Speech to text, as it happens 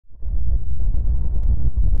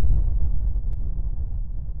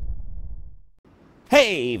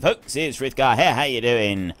Hey folks, it's Frithgar here, how you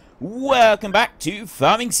doing? Welcome back to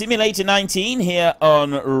Farming Simulator 19 here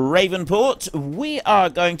on Ravenport. We are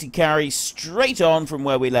going to carry straight on from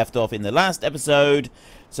where we left off in the last episode,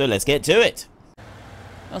 so let's get to it.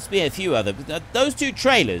 Must be a few other, those two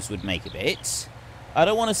trailers would make a bit. I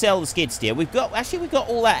don't want to sell the skid steer. We've got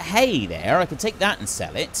all that hay there. I could take that and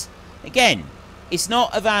sell it. Again, it's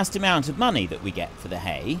not a vast amount of money that we get for the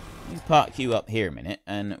hay. Let's park you up here a minute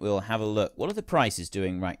and we'll have a look. What are the prices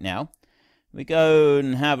doing right now? We go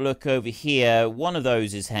and have a look over here. One of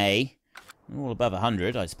those is hay. All above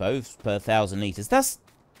 100, I suppose, per 1,000 litres. That's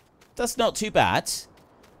not too bad.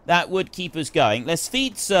 That would keep us going. Let's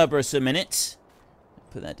feed Cerberus a minute.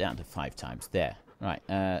 Put that down to 5 times. There. Right.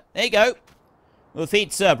 There you go. We'll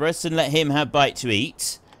feed Cerberus and let him have bite to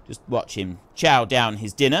eat. Just watch him chow down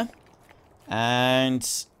his dinner. And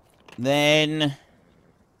then...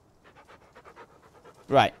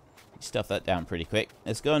 Right, stuff that down pretty quick.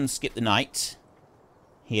 Let's go and skip the night.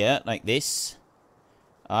 Here, like this.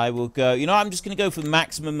 I will go... You know, I'm just going to go for the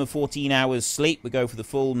maximum of 14 hours sleep. We go for the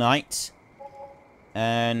full night.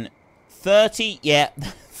 And 30... Yeah,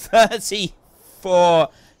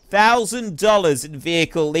 $34,000 in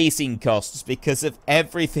vehicle leasing costs because of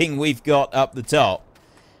everything we've got up the top.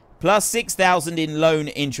 Plus $6,000 in loan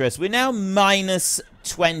interest. We're now minus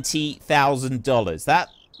 $20,000. That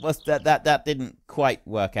didn't quite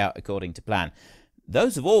work out according to plan.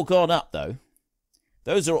 Those have all gone up, though.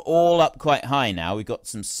 Those are all up quite high now. We've got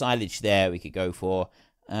some silage there we could go for.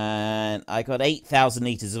 And I got 8,000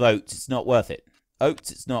 litres of oats. It's not worth it.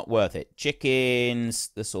 Oats, it's not worth it. Chickens,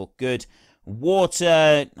 that's all good.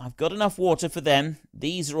 Water, I've got enough water for them.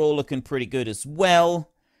 These are all looking pretty good as well.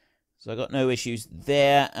 So I got no issues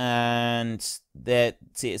there. And there,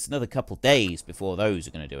 see, it's another couple days before those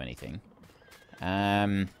are going to do anything.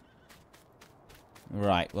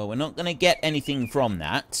 Right, well, we're not going to get anything from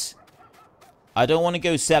that. I don't want to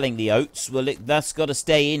go selling the oats. Well, that's got to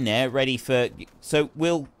stay in there, ready for... So,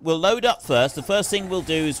 we'll load up first. The first thing we'll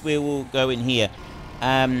do is we will go in here.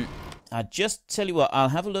 I just tell you what, I'll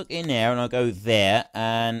have a look in there, and I'll go there,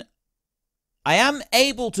 and... I am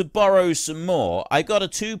able to borrow some more. I got a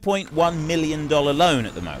 $2.1 million loan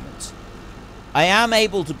at the moment. I am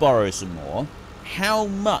able to borrow some more. How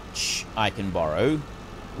much I can borrow,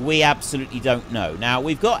 we absolutely don't know. Now,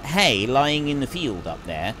 we've got hay lying in the field up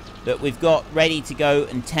there that we've got ready to go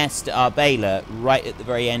and test our baler right at the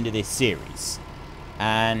very end of this series.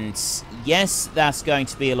 And yes, that's going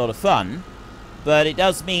to be a lot of fun, but it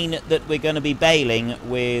does mean that we're going to be baling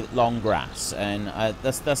with long grass. And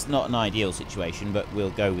that's not an ideal situation, but we'll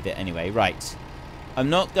go with it anyway. Right. I'm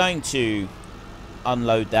not going to...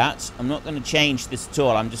 unload that. I'm not going to change this at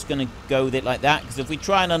all. I'm just going to go with it like that, because if we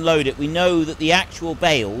try and unload it, we know that the actual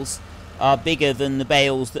bales are bigger than the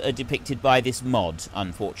bales that are depicted by this mod,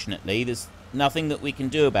 unfortunately. There's nothing that we can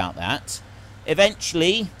do about that.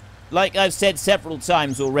 Eventually, like I've said several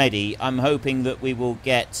times already, I'm hoping that we will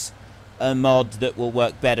get a mod that will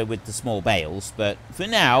work better with the small bales, but for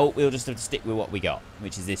now, we'll just have to stick with what we got,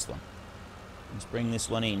 which is this one. Let's bring this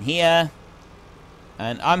one in here.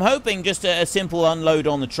 And I'm hoping just a simple unload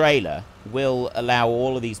on the trailer will allow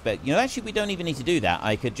all of these... You know, actually, we don't even need to do that.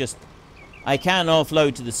 I can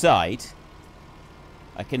offload to the side.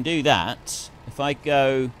 I can do that. If I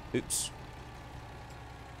go... Oops.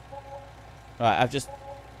 Right, I've just...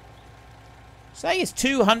 Say it's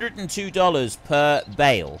 $202 per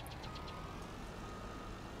bale.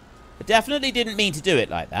 I definitely didn't mean to do it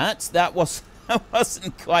like that. That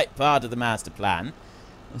wasn't quite part of the master plan.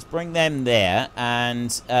 Let's bring them there,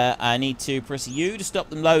 and I need to press U to stop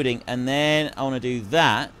them loading, and then I want to do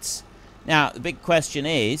that. Now, the big question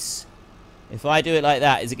is, if I do it like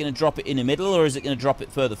that, is it going to drop it in the middle, or is it going to drop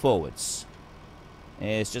it further forwards?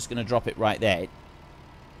 It's just going to drop it right there.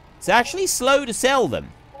 It's actually slow to sell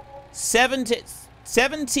them.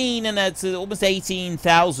 17 and it's almost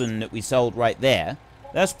 18,000 that we sold right there.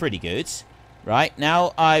 That's pretty good. Right,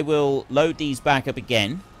 now I will load these back up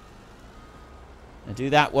again. I'll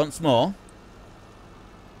do that once more.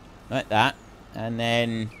 Like that. And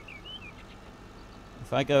then...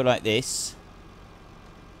 if I go like this...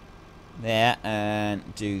 there,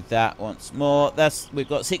 and do that once more. We've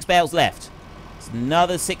got 6 bales left. It's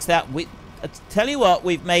another 6,000... I tell you what,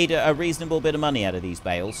 we've made a reasonable bit of money out of these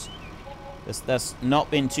bales. That's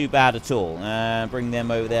not been too bad at all. Bring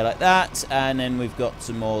them over there like that. And then we've got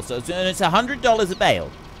some more. So it's $100 a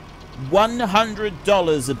bale.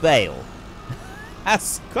 $100 a bale.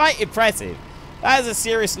 That's quite impressive. That is a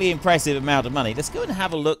seriously impressive amount of money. Let's go and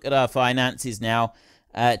have a look at our finances now.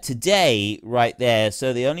 Today, right there.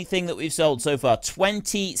 So the only thing that we've sold so far,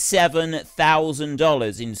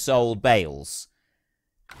 $27,000 in sold bales.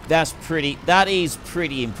 That is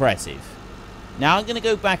pretty impressive. Now I'm going to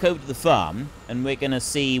go back over to the farm, and we're going to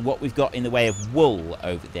see what we've got in the way of wool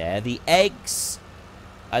over there. The eggs,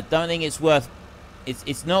 I don't think it's worth...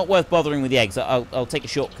 It's not worth bothering with the eggs. I'll take a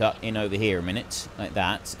shortcut in over here a minute, like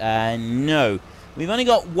that. No. We've only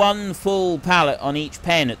got one full pallet on each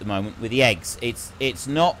pen at the moment with the eggs. It's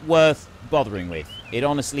not worth bothering with. It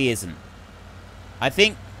honestly isn't. I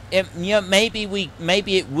think... maybe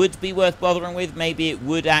it would be worth bothering with. Maybe it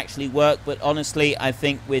would actually work. But honestly, I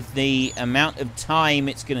think with the amount of time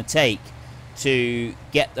it's going to take to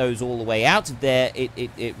get those all the way out of there,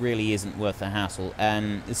 it really isn't worth the hassle.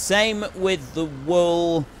 And the same with the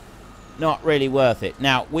wool, not really worth it.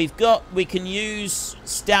 Now, we can use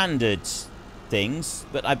standard things,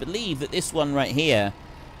 but I believe that this one right here,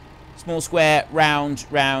 small square, round,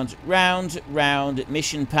 round, round, round,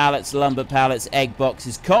 mission pallets, lumber pallets, egg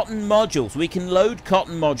boxes, cotton modules. We can load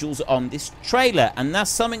cotton modules on this trailer, and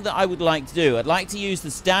that's something that I would like to do. I'd like to use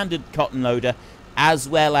the standard cotton loader as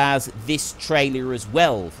well as this trailer as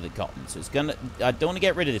well for the cotton. So I don't want to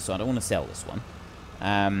get rid of this one. I don't want to sell this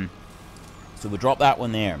one. So we'll drop that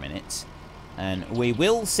one there a minute. And we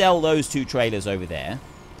will sell those two trailers over there.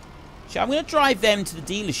 So I'm going to drive them to the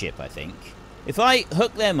dealership, I think. If I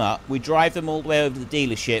hook them up, we drive them all the way over to the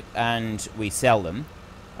dealership and we sell them.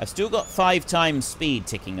 I've still got 5 times speed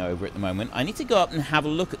ticking over at the moment. I need to go up and have a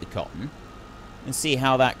look at the cotton and see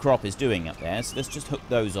how that crop is doing up there. So let's just hook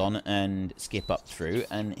those on and skip up through.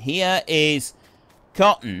 And here is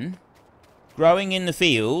cotton growing in the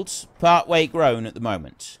fields, partway grown at the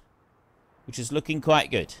moment, which is looking quite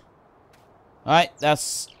good. Alright,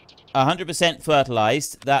 that's 100%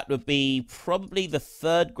 fertilized. That would be probably the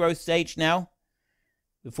 3rd growth stage now.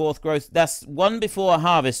 The 4th growth. That's one before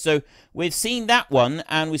harvest. So we've seen that one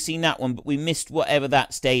and we've seen that one, but we missed whatever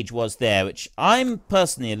that stage was there, which I'm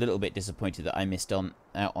personally a little bit disappointed that I missed out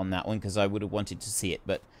on that one, because I would have wanted to see it.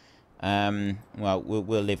 But well,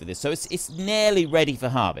 we'll live with this. So it's nearly ready for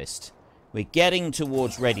harvest. We're getting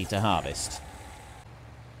towards ready to harvest.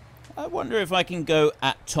 I wonder if I can go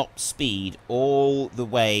at top speed all the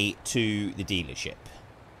way to the dealership.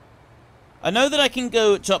 I know that I can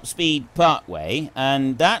go at top speed part way,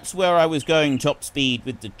 and that's where I was going top speed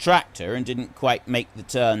with the tractor and didn't quite make the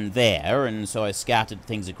turn there, and so I scattered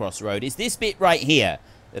things across the road. It's this bit right here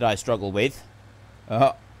that I struggle with.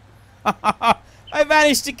 I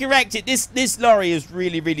managed to correct it. This lorry is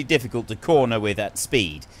really, really difficult to corner with at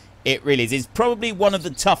speed. It really is. It's probably one of the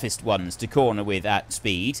toughest ones to corner with at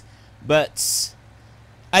speed, but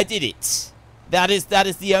I did it. That is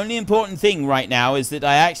the only important thing right now, is that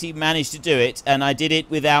I actually managed to do it, and I did it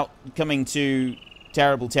without coming to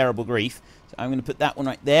terrible, terrible grief. So I'm going to put that one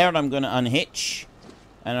right there, and I'm going to unhitch,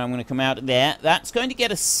 and I'm going to come out of there. That's going to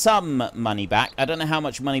get us some money back. I don't know how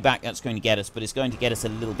much money back that's going to get us, but it's going to get us a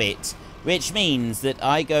little bit, which means that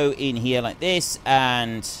I go in here like this,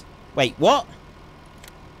 and... Wait, what?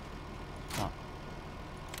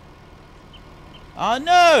 Oh,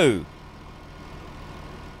 no!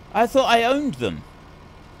 I thought I owned them.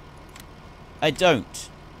 I don't.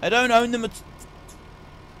 I don't own them at...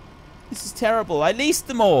 This is terrible. I leased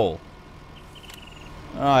them all.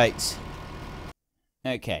 Right.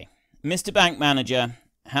 Okay. Mr. Bank Manager,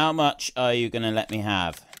 how much are you going to let me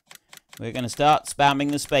have? We're going to start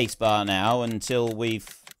spamming the spacebar now until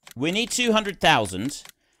we've... We need 200,000.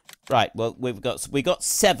 Right, well, we got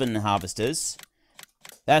 7 harvesters.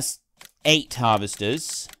 That's 8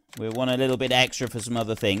 harvesters. We want a little bit extra for some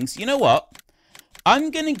other things. You know what?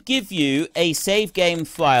 I'm going to give you a save game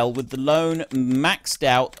file with the loan maxed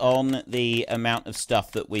out on the amount of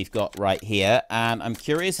stuff that we've got right here. And I'm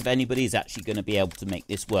curious if anybody's actually going to be able to make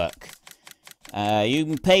this work. You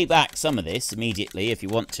can pay back some of this immediately if you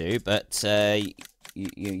want to, but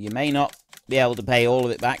you may not be able to pay all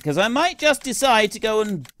of it back, because I might just decide to go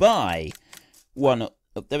and buy one.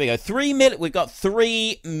 Oh, there we go. We've got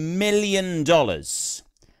 $3 million.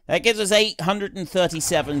 That gives us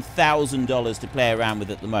 $837,000 to play around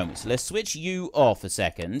with at the moment. So let's switch you off a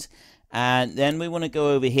second. And then we want to go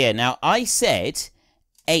over here. Now, I said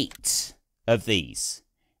 8 of these.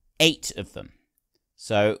 8 of them.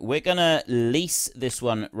 So we're going to lease this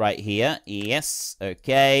one right here. Yes.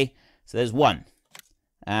 Okay. So there's 1.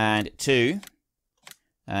 And 2.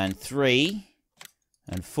 And 3.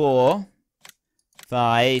 And 4.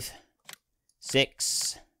 5.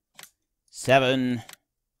 6. 7.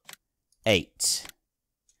 8.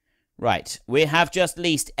 Right, we have just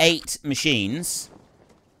leased 8 machines.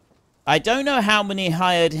 I don't know how many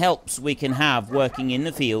hired helps we can have working in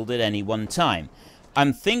the field at any one time.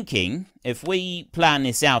 I'm thinking, if we plan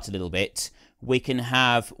this out a little bit, we can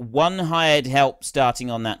have one hired help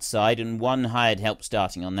starting on that side and one hired help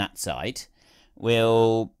starting on that side.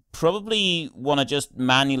 We'll probably want to just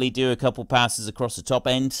manually do a couple passes across the top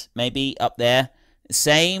end, maybe up there.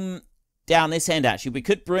 Same down this end, actually. We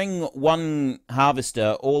could bring one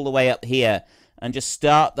harvester all the way up here and just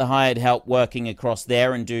start the hired help working across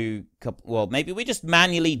there and do, well, maybe we just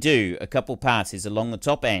manually do a couple passes along the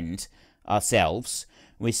top end ourselves.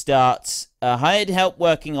 We start a hired help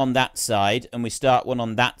working on that side, and we start one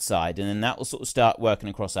on that side, and then that will sort of start working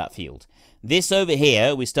across that field. This over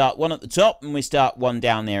here, we start one at the top, and we start one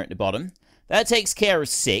down there at the bottom. That takes care of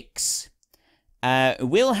 6.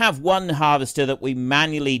 We'll have one harvester that we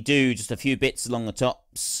manually do just a few bits along the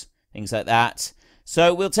tops, things like that.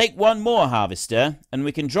 So we'll take one more harvester, and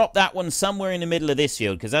we can drop that one somewhere in the middle of this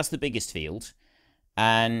field, because that's the biggest field.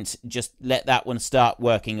 And just let that one start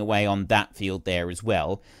working away on that field there as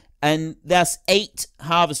well. And that's 8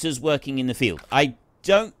 harvesters working in the field. I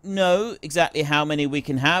don't know exactly how many we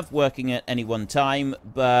can have working at any one time,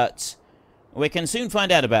 but we can soon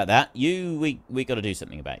find out about that. We got to do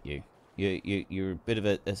something about you. You're a bit of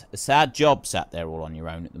a sad job sat there all on your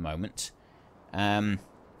own at the moment.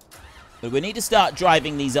 But we need to start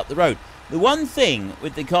driving these up the road. The one thing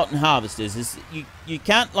with the cotton harvesters is you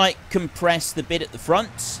can't, like, compress the bit at the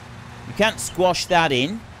front. You can't squash that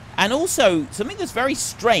in. And also, something that's very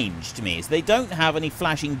strange to me is they don't have any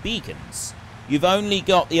flashing beacons. You've only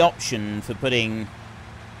got the option for putting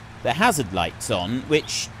the hazard lights on,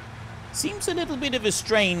 which seems a little bit of a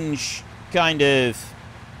strange kind of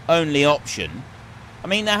only option. I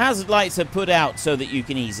mean, the hazard lights are put out so that you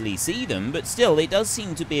can easily see them, but still, it does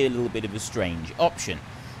seem to be a little bit of a strange option.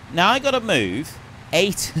 Now, I got to move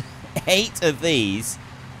 8 of these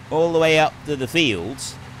all the way up to the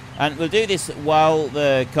fields, and we'll do this while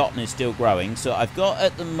the cotton is still growing. So I've got,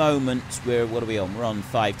 at the moment, what are we on? We're on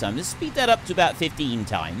 5 times. Let's speed that up to about 15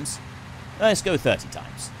 times. Let's go 30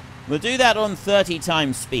 times. We'll do that on 30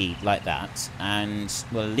 times speed, like that, and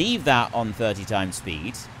we'll leave that on 30 times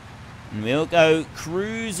speed. And we'll go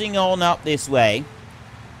cruising on up this way.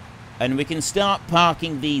 And we can start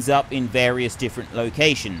parking these up in various different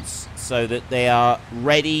locations so that they are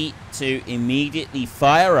ready to immediately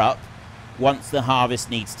fire up once the harvest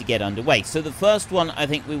needs to get underway. So the first one, I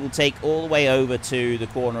think we will take all the way over to the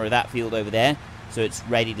corner of that field over there. So it's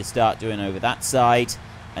ready to start doing over that side.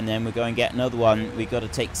 And then we'll go and get another one. We've got to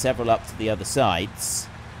take several up to the other sides.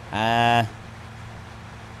 You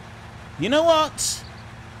know what?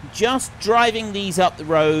 Just driving these up the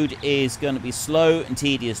road is going to be a slow and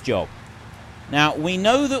tedious job. Now, we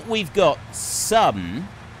know that we've got some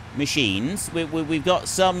machines, we've got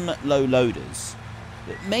some low loaders,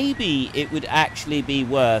 but maybe it would actually be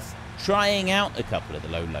worth trying out a couple of the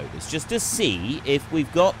low loaders, just to see if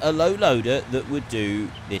we've got a low loader that would do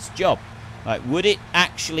this job. Like, would it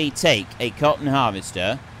actually take a cotton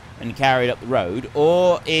harvester and carry it up the road,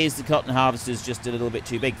 or is the cotton harvesters just a little bit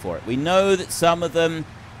too big for it? We know that some of them,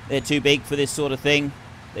 they're too big for this sort of thing.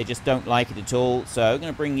 They just don't like it at all. So I'm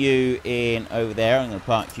going to bring you in over there. I'm going to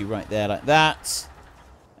park you right there like that.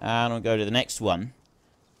 And I'll go to the next one.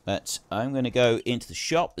 But I'm going to go into the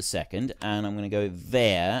shop a second. And I'm going to go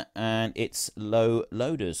there. And it's low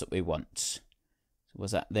loaders that we want. So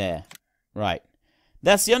what's that there? Right.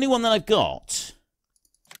 That's the only one that I've got.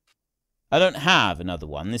 I don't have another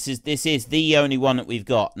one. This is the only one that we've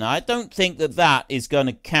got. Now, I don't think that that is going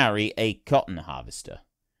to carry a cotton harvester.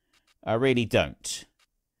 I really don't.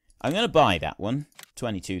 I'm going to buy that one,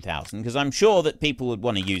 22,000, because I'm sure that people would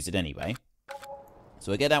want to use it anyway.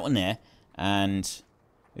 So I get that one there, and,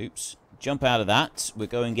 oops, jump out of that. We'll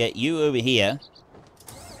go and get you over here,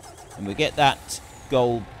 and we get that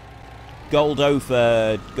Goldhofer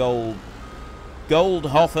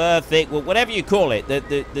thing, well, whatever you call it,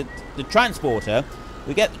 the transporter.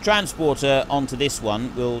 We get the transporter onto this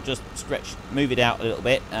one. We'll just move it out a little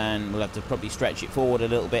bit, and we'll have to probably stretch it forward a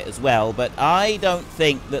little bit as well. But I don't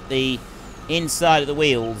think that the inside of the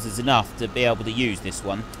wheels is enough to be able to use this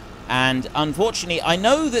one. And unfortunately, I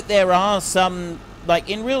know that there are some, like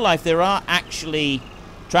in real life, there are actually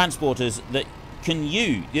transporters that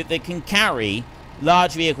can carry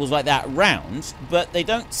large vehicles like that around, but they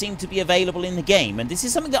don't seem to be available in the game. And this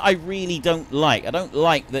is something that I really don't like. I don't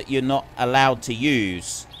like that you're not allowed to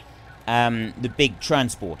use the big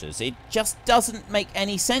transporters. It just doesn't make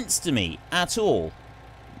any sense to me at all.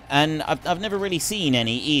 And I've never really seen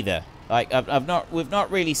any either. Like, we've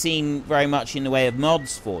not really seen very much in the way of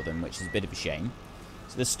mods for them, which is a bit of a shame.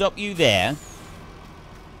 So let's stop you there.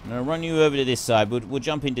 I'm going to run you over to this side. We'll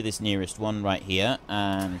jump into this nearest one right here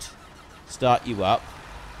and start you up.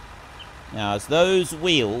 Now, as those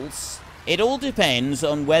wheels It all depends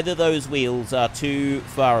on whether those wheels are too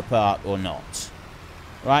far apart or not.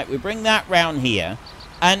 Right, we bring that round here.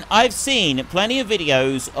 And I've seen plenty of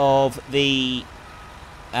videos of the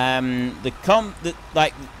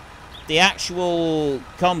actual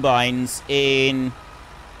combines in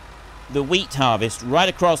the wheat harvest right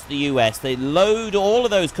across the US. They load all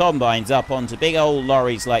of those combines up onto big old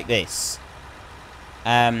lorries like this.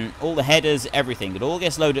 All the headers, everything. It all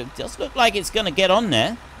gets loaded. It does look like it's going to get on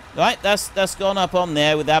there. Right, that's gone up on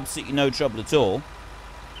there with absolutely no trouble at all.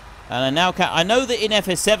 And I know that in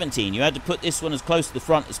FS17 you had to put this one as close to the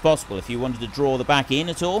front as possible if you wanted to draw the back in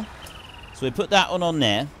at all. So we put that one on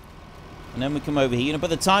there. And then we come over here. You know, by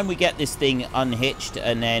the time we get this thing unhitched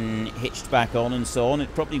and then hitched back on and so on,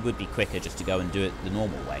 it probably would be quicker just to go and do it the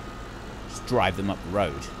normal way. Just drive them up the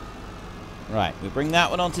road. Right, we bring that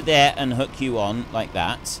one onto there and hook you on like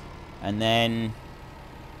that. And then...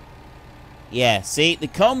 yeah, see,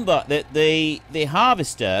 the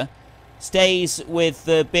harvester stays with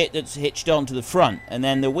the bit that's hitched onto the front, and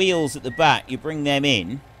then the wheels at the back, you bring them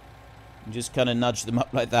in and just kind of nudge them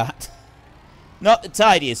up like that. Not the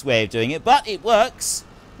tidiest way of doing it, but it works.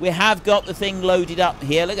 We have got the thing loaded up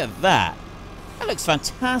here. Look at that. That looks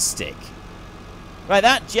fantastic. Right,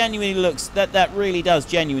 that genuinely looks, that really does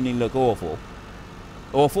genuinely look awful.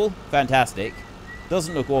 Awful? Fantastic.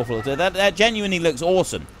 Doesn't look awful. That genuinely looks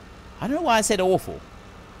awesome. I don't know why I said awful.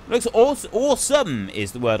 Looks awesome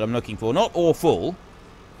is the word I'm looking for, not awful.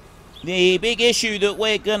 The big issue that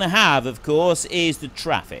we're going to have, of course, is the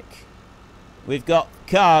traffic. We've got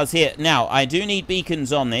cars here. Now, I do need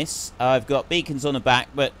beacons on this. I've got beacons on the back,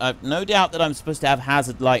 but I've no doubt that I'm supposed to have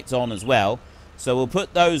hazard lights on as well. So we'll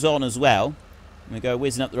put those on as well. We go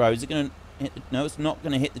whizzing up the road. Is it going to hit the... no, it's not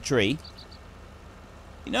going to hit the tree.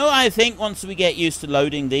 You know, I think once we get used to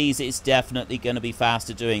loading these, it's definitely going to be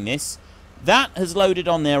faster doing this. That has loaded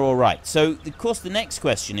on there all right. So, of course, the next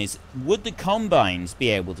question is, would the combines be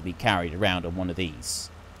able to be carried around on one of these?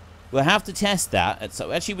 We'll have to test that.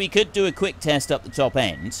 So, actually, we could do a quick test up the top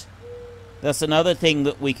end. That's another thing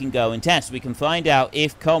that we can go and test. We can find out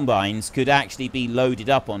if combines could actually be loaded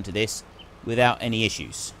up onto this without any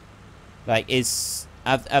issues. Like,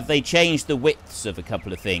 have they changed the widths of a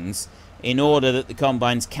couple of things in order that the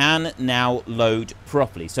combines can now load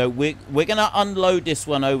properly? So we're going to unload this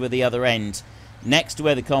one over the other end next to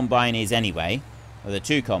where the combine is anyway, or the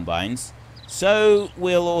two combines. So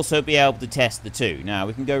we'll also be able to test the two. Now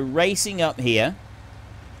we can go racing up here.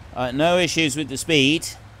 No issues with the speed.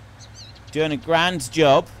 Doing a grand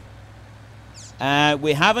job.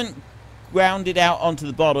 We haven't grounded out onto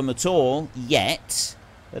the bottom at all yet.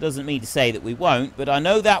 That doesn't mean to say that we won't, but I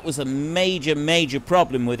know that was a major, major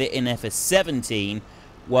problem with it in FS17,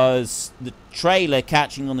 was the trailer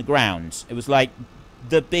catching on the ground. It was like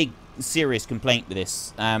the big, serious complaint with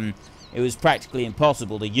this. It was practically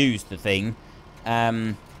impossible to use the thing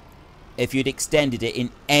if you'd extended it in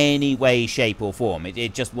any way, shape, or form.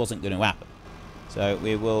 It just wasn't going to happen. So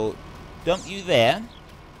we will dump you there,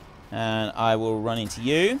 and I will run into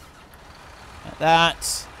you. Like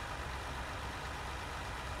that.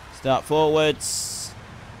 Start forwards.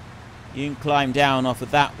 You can climb down off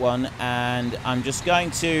of that one, and I'm just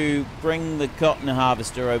going to bring the cotton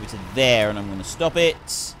harvester over to there, and I'm going to stop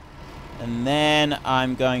it. And then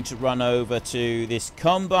I'm going to run over to this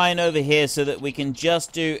combine over here so that we can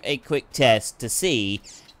just do a quick test to see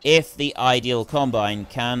if the ideal combine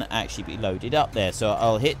can actually be loaded up there. So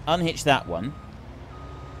I'll unhitch that one,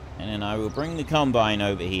 and then I will bring the combine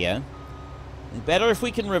over here. Better if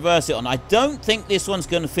we can reverse it on. I don't think this one's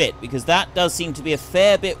going to fit, because that does seem to be a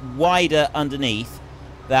fair bit wider underneath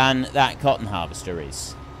than that cotton harvester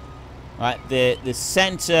is. Right, the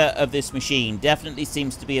center of this machine definitely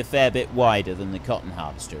seems to be a fair bit wider than the cotton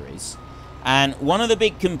harvester is. And one of the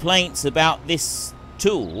big complaints about this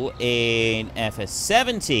tool in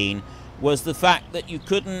FS17 was the fact that you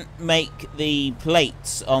couldn't make the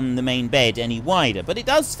plates on the main bed any wider. But it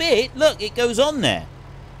does fit. Look, it goes on there.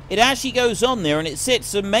 It actually goes on there and it sits.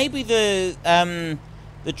 So maybe the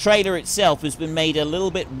trailer itself has been made a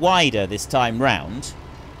little bit wider this time round,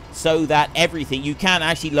 so that everything, you can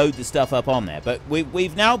actually load the stuff up on there. But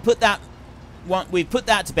we've now put that we've put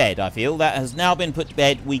that to bed. I feel that has now been put to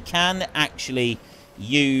bed. We can actually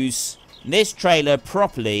use this trailer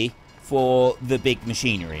properly for the big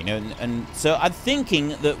machinery, and so I'm thinking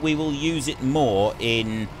that we will use it more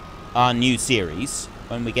in our new series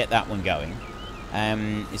when we get that one going.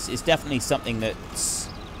 It's definitely something that's...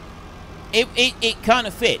 It kind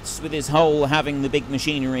of fits with this whole having the big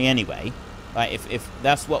machinery anyway. Like, if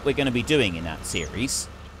that's what we're going to be doing in that series,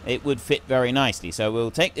 it would fit very nicely. So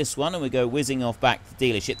we'll take this one and we'll go whizzing off back to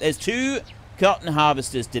the dealership. There's two cotton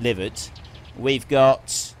harvesters delivered. We've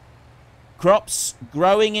got crops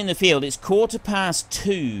growing in the field. It's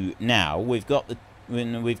 2:15 now. We've got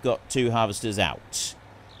 2 harvesters out.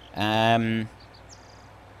 I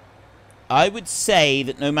would say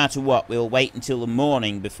that no matter what, we'll wait until the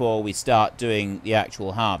morning before we start doing the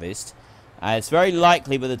actual harvest. It's very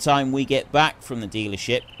likely by the time we get back from the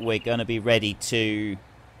dealership, we're going to be ready to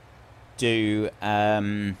do...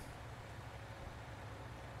 time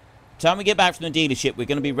we get back from the dealership, we're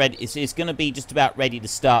going to be ready. It's going to be just about ready to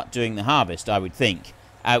start doing the harvest, I would think,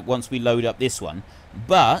 once we load up this one.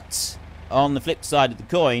 But on the flip side of the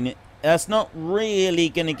coin, that's not really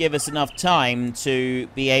going to give us enough time to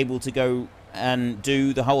be able to go and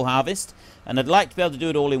do the whole harvest. And I'd like to be able to do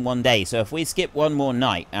it all in one day. So if we skip one more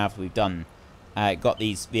night after we've done got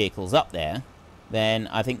these vehicles up there, then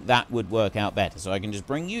I think that would work out better. So I can just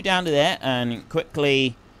bring you down to there and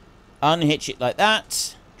quickly unhitch it like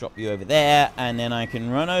that. Drop you over there, and then I can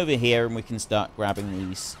run over here and we can start grabbing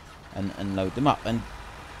these and load them up. And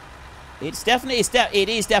it is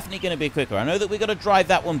definitely going to be quicker. I know that we've got to drive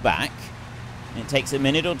that one back. It takes a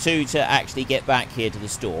minute or two to actually get back here to the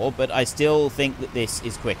store, but I still think that this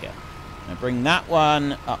is quicker. I bring that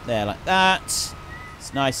one up there like that.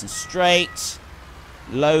 It's nice and straight.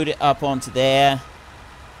 Load it up onto there.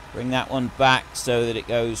 Bring that one back so that it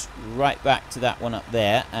goes right back to that one up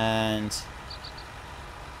there, and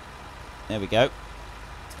there we go.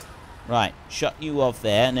 Right, shut you off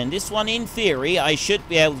there. And then this one, in theory, I should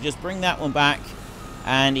be able to just bring that one back,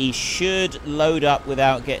 and he should load up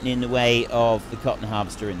without getting in the way of the cotton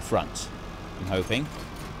harvester in front. I'm hoping.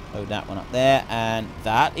 Load that one up there, and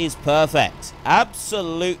that is perfect.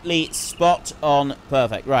 Absolutely spot on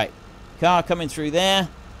perfect. Right, car coming through there.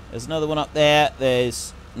 There's another one up there.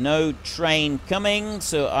 There's no train coming,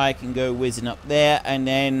 so I can go whizzing up there, and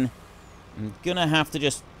then I'm gonna have to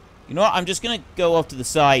just... You know what? I'm just going to go off to the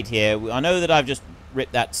side here. I know that I've just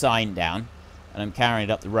ripped that sign down, and I'm carrying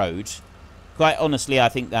it up the road. Quite honestly, I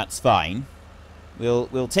think that's fine.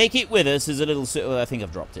 We'll take it with us as a little... I think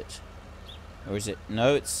I've dropped it. Or is it...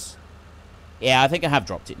 No, it's... Yeah, I think I have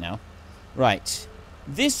dropped it now. Right.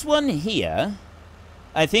 This one here,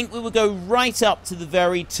 I think we will go right up to the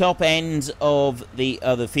very top end of the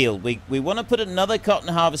other field. We want to put another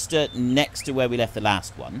cotton harvester next to where we left the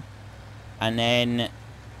last one. And then...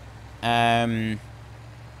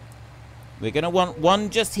 we're going to want one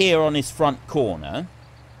just here on his front corner.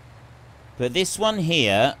 But this one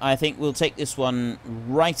here, I think we'll take this one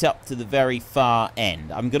right up to the very far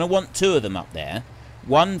end. I'm going to want 2 of them up there.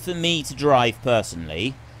 One for me to drive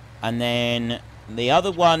personally. And then the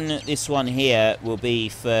other one, this one here, will be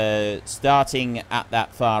for starting at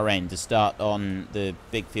that far end. To start on the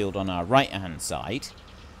big field on our right-hand side.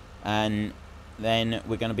 And... then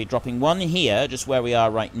we're going to be dropping one here, just where we are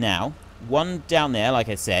right now. One down there, like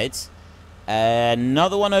I said.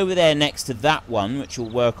 Another one over there next to that one, which will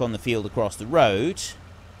work on the field across the road.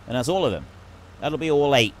 And that's all of them. That'll be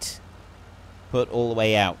all 8. Put all the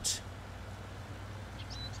way out.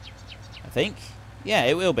 I think. Yeah,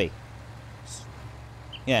 it will be.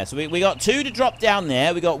 Yeah, so we got 2 to drop down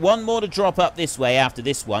there. We got 1 more to drop up this way after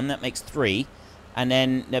this one. That makes 3. And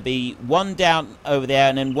then there'll be 1 down over there,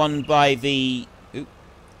 and then 1 by the... Ooh,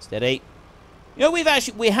 steady. You know,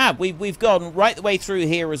 we've gone right the way through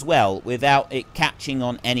here as well without it catching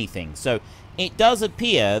on anything. So it does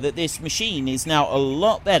appear that this machine is now a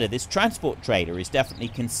lot better. This transport trailer is definitely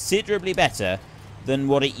considerably better than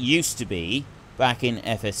what it used to be back in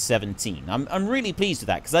FS17. I'm really pleased with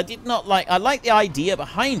that, because I did not like... I like the idea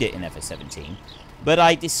behind it in FS17, but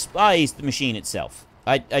I despised the machine itself.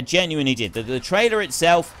 I genuinely did. The trailer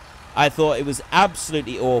itself, I thought it was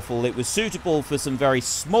absolutely awful. It was suitable for some very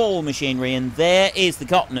small machinery, and there is the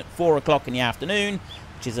cotton at 4 o'clock in the afternoon,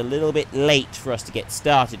 which is a little bit late for us to get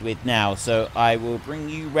started with now. So I will bring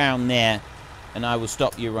you round there, and I will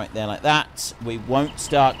stop you right there like that. We won't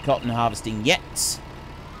start cotton harvesting yet.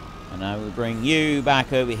 And I will bring you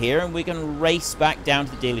back over here, and we can race back down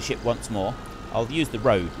to the dealership once more. I'll use the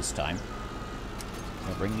road this time.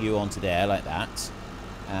 I'll bring you onto there like that.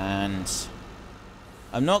 And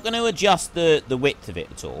I'm not going to adjust the width of it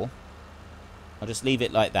at all. I'll just leave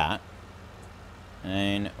it like that.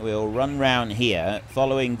 And we'll run round here,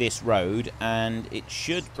 following this road, and it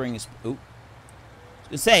should bring us... Ooh. I was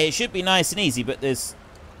going to say, it should be nice and easy, but there's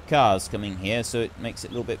cars coming here, so it makes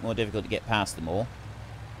it a little bit more difficult to get past them all.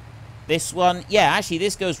 This one... Yeah, actually,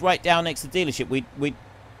 this goes right down next to the dealership.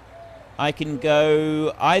 I can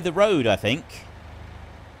go either road, I think.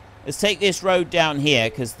 Let's take this road down here,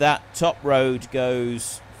 because that top road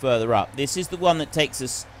goes further up. This is the one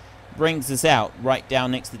that brings us out right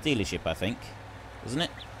down next to the dealership, I think. Isn't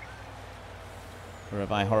it? Or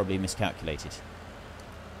have I horribly miscalculated?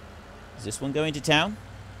 Is this one going to town?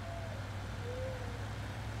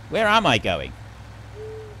 Where am I going?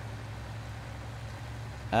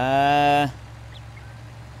 Oh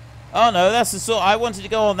no, that's the saw. I wanted to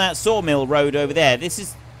go on that sawmill road over there.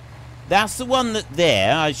 That's the one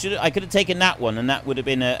there. I could have taken that one, and that would have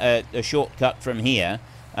been a shortcut from here.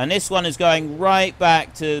 And this one is going right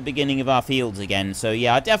back to the beginning of our fields again. So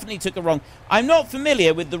yeah, I definitely took a wrong. I'm not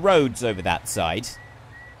familiar with the roads over that side.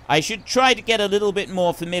 I should try to get a little bit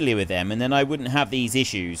more familiar with them, and then I wouldn't have these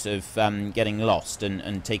issues of getting lost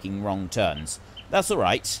and taking wrong turns. That's all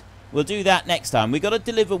right. We'll do that next time. We've got to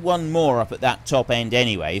deliver one more up at that top end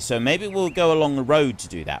anyway, so maybe we'll go along the road to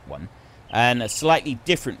do that one. And a slightly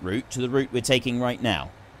different route to the route we're taking right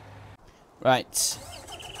now. Right.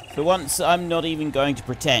 For once, I'm not even going to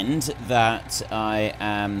pretend that I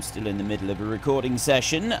am still in the middle of a recording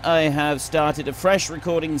session. I have started a fresh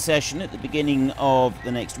recording session at the beginning of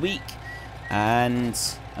the next week, and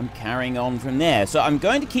I'm carrying on from there. So I'm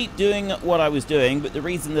going to keep doing what I was doing, but the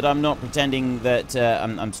reason that I'm not pretending that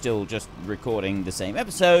I'm still just recording the same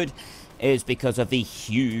episode is because of the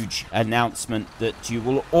huge announcement that you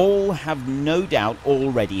will all have no doubt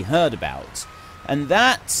already heard about. And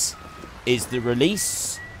that is the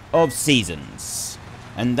release of Seasons.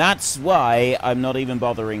 And that's why I'm not even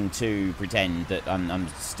bothering to pretend that I'm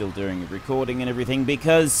still doing a recording and everything,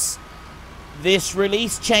 because this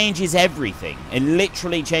release changes everything. It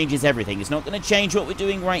literally changes everything. It's not going to change what we're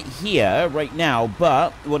doing right here, right now,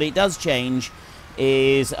 but what it does change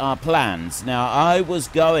is our plans. Now, I was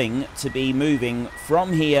going to be moving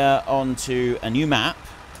from here onto a new map,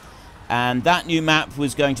 and that new map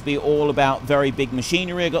was going to be all about very big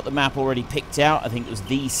machinery. I got the map already picked out. I think it was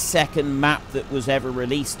the second map that was ever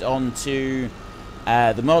released onto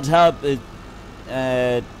the mod hub.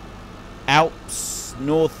 Alps,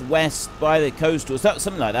 northwest by the coast, or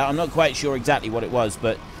something like that. I'm not quite sure exactly what it was,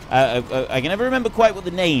 but I can never remember quite what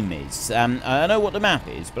the name is. I know what the map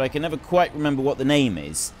is, but I can never quite remember what the name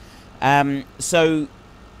is. So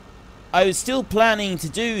I was still planning to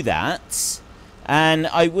do that, and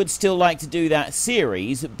I would still like to do that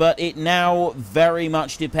series, but it now very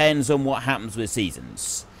much depends on what happens with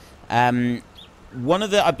Seasons. I've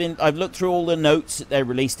looked through all the notes that they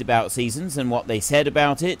released about Seasons and what they said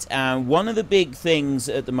about it, and one of the big things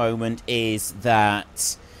at the moment is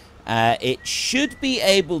that it should be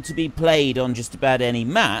able to be played on just about any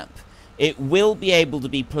map. It will be able to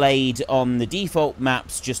be played on the default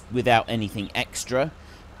maps just without anything extra.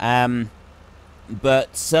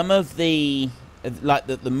 But some of the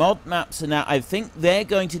mod maps are now, I think they're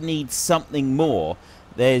going to need something more.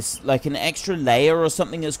 There's like an extra layer or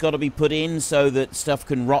something that's got to be put in so that stuff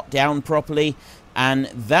can rot down properly. And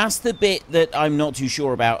that's the bit that I'm not too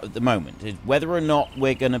sure about at the moment, is whether or not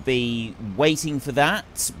we're going to be waiting for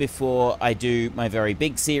that before I do my very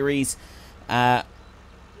big series. And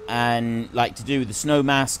like to do the snow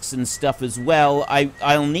masks and stuff as well.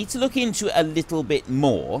 I'll need to look into it a little bit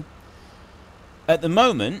more. At the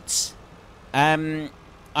moment,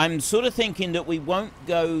 I'm sort of thinking that we won't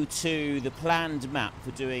go to the planned map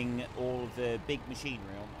for doing all of the big machinery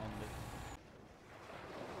on the...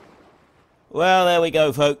 Well, there we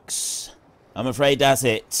go, folks. I'm afraid that's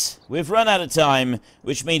it. We've run out of time,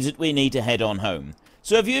 which means that we need to head on home.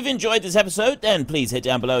 So if you've enjoyed this episode, then please hit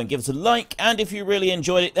down below and give us a like. And if you really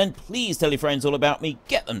enjoyed it, then please tell your friends all about me.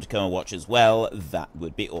 Get them to come and watch as well. That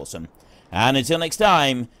would be awesome. And until next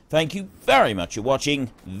time, thank you very much for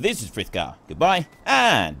watching. This is Frithgar. Goodbye,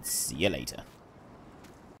 and see you later.